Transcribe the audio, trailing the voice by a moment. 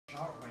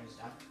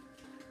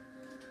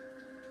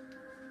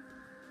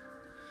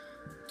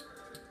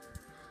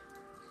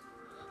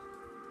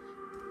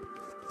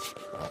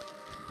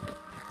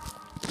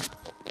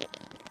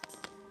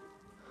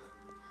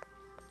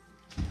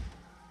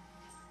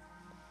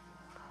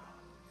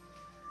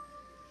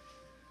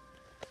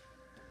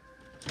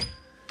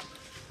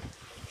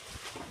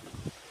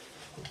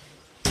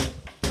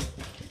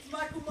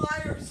Michael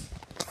Myers!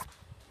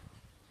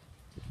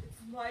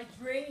 It's my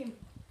dream.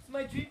 It's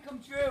my dream come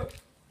true.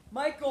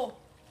 Michael,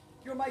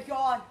 you're my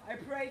God. I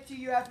pray to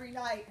you every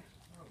night.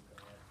 Oh,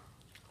 God.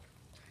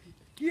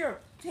 Here,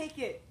 take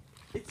it.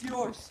 It's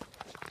yours.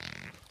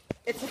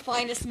 It's the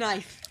finest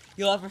knife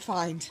you'll ever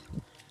find.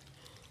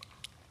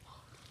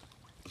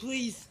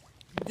 Please,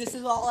 this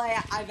is all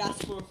I've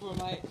asked for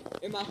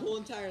in my whole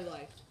entire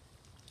life.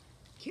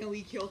 Can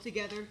we kill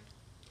together?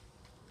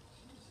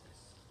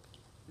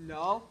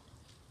 No?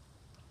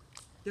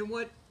 Then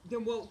what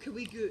could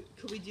we do?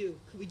 Could we do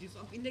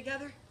something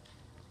together?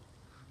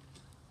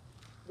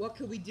 What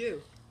could we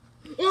do?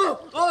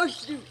 Oh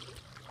shoot!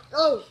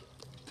 Oh!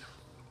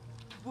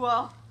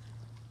 Well,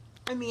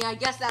 I mean, I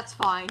guess that's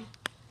fine.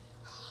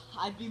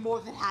 I'd be more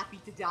than happy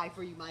to die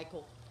for you,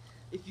 Michael.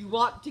 If you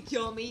want to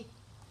kill me,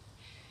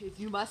 if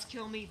you must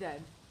kill me,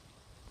 then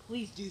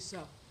please do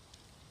so.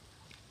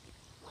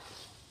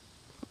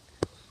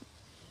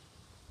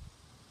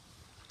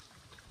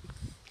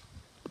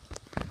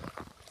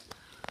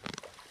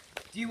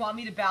 Do you want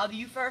me to bow to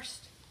you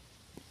first?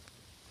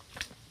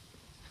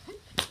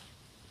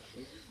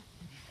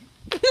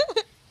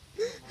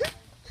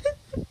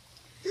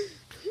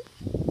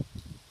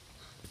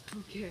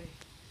 Okay.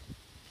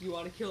 You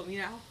want to kill me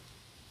now?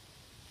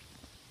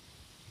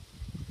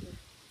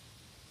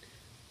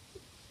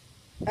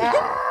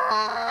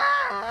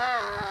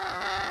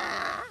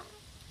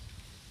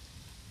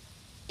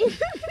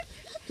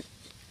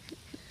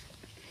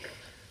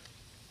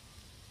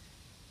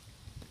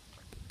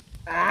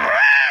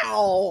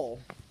 Ow!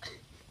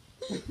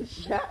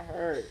 That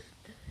hurt.